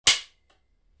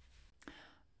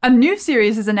A new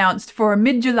series is announced for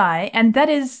mid-July, and that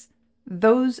is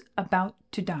Those About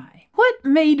to Die. What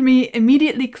made me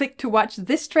immediately click to watch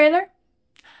this trailer?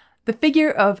 The figure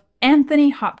of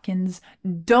Anthony Hopkins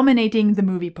dominating the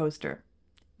movie poster.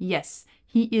 Yes,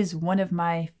 he is one of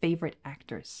my favorite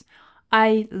actors.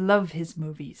 I love his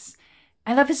movies.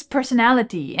 I love his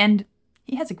personality, and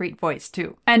he has a great voice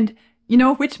too. And you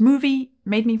know which movie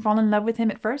made me fall in love with him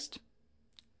at first?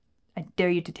 I dare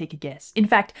you to take a guess. In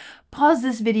fact, pause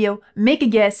this video, make a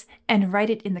guess, and write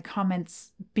it in the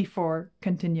comments before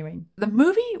continuing. The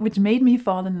movie which made me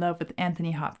fall in love with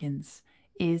Anthony Hopkins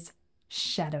is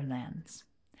Shadowlands.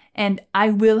 And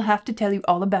I will have to tell you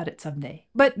all about it someday.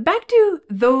 But back to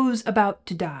Those About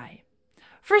to Die.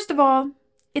 First of all,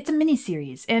 it's a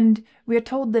miniseries, and we are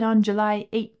told that on July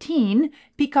 18,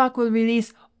 Peacock will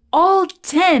release all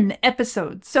 10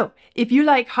 episodes. So if you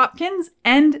like Hopkins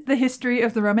and the history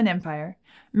of the Roman Empire,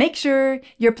 make sure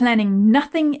you're planning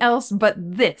nothing else but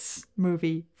this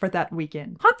movie for that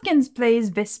weekend. Hopkins plays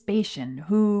Vespasian,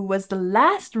 who was the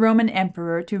last Roman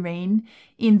emperor to reign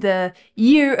in the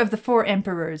year of the 4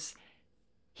 emperors.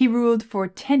 He ruled for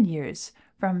 10 years,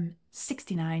 from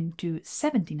 69 to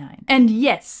 79. And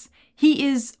yes, he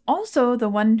is also the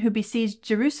one who besieged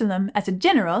Jerusalem as a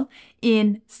general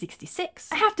in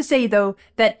 66. I have to say, though,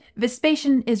 that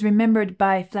Vespasian is remembered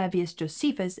by Flavius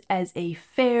Josephus as a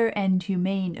fair and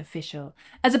humane official,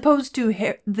 as opposed to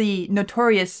the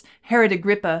notorious Herod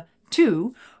Agrippa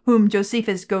II, whom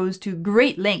Josephus goes to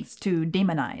great lengths to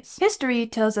demonize. History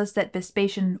tells us that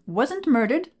Vespasian wasn't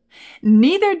murdered,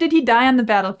 neither did he die on the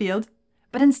battlefield,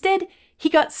 but instead he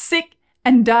got sick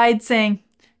and died saying,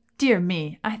 "Dear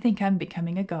me, I think I'm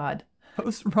becoming a god."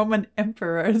 Those Roman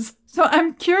emperors. So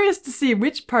I'm curious to see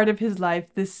which part of his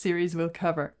life this series will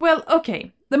cover. Well,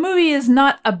 okay, the movie is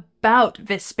not about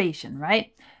Vespasian,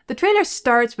 right? The trailer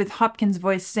starts with Hopkins'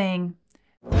 voice saying,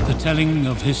 "The telling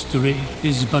of history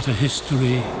is but a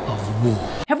history of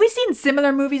war." Have we seen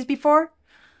similar movies before?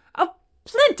 Oh,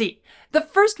 plenty! The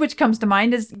first which comes to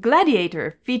mind is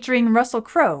Gladiator, featuring Russell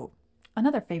Crowe,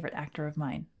 another favorite actor of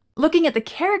mine. Looking at the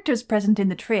characters present in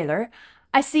the trailer,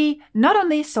 I see not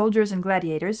only soldiers and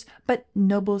gladiators, but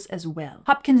nobles as well.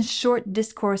 Hopkins' short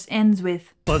discourse ends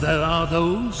with, "For there are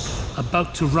those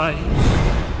about to rise,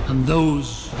 and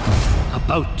those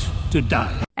about to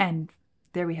die." And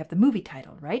there we have the movie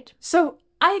title, right? So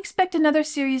I expect another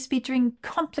series featuring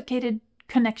complicated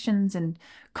connections and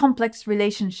complex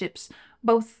relationships,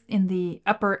 both in the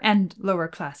upper and lower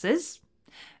classes.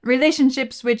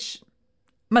 Relationships which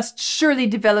must surely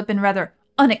develop in rather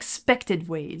unexpected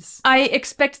ways. I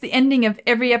expect the ending of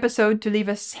every episode to leave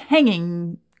us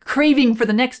hanging, craving for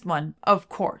the next one, of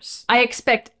course. I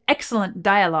expect excellent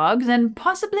dialogues and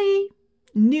possibly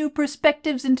new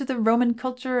perspectives into the Roman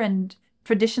culture and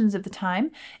traditions of the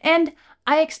time. And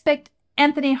I expect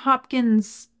Anthony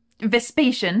Hopkins'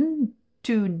 Vespasian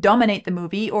to dominate the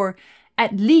movie, or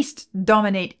at least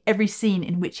dominate every scene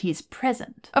in which he is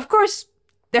present. Of course,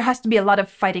 there has to be a lot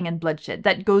of fighting and bloodshed.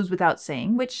 That goes without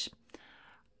saying, which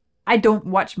I don't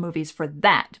watch movies for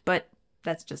that, but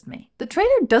that's just me. The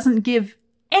trailer doesn't give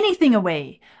anything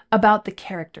away about the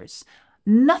characters.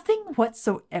 Nothing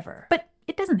whatsoever. But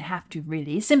it doesn't have to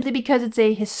really, simply because it's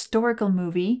a historical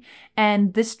movie,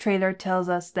 and this trailer tells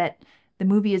us that the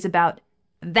movie is about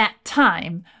that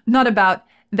time, not about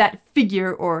that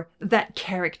figure or that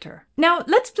character. Now,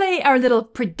 let's play our little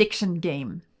prediction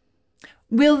game.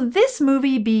 Will this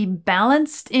movie be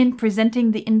balanced in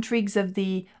presenting the intrigues of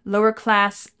the lower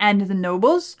class and the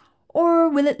nobles, or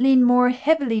will it lean more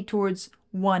heavily towards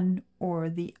one or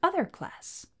the other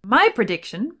class? My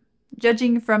prediction,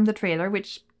 judging from the trailer,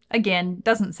 which again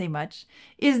doesn't say much,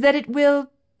 is that it will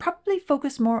probably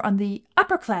focus more on the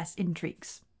upper class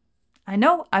intrigues. I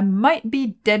know I might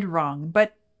be dead wrong,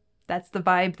 but that's the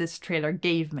vibe this trailer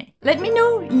gave me. Let me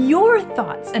know your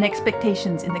thoughts and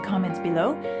expectations in the comments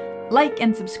below. Like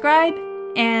and subscribe,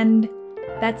 and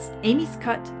that's Amy's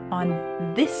cut on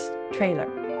this trailer.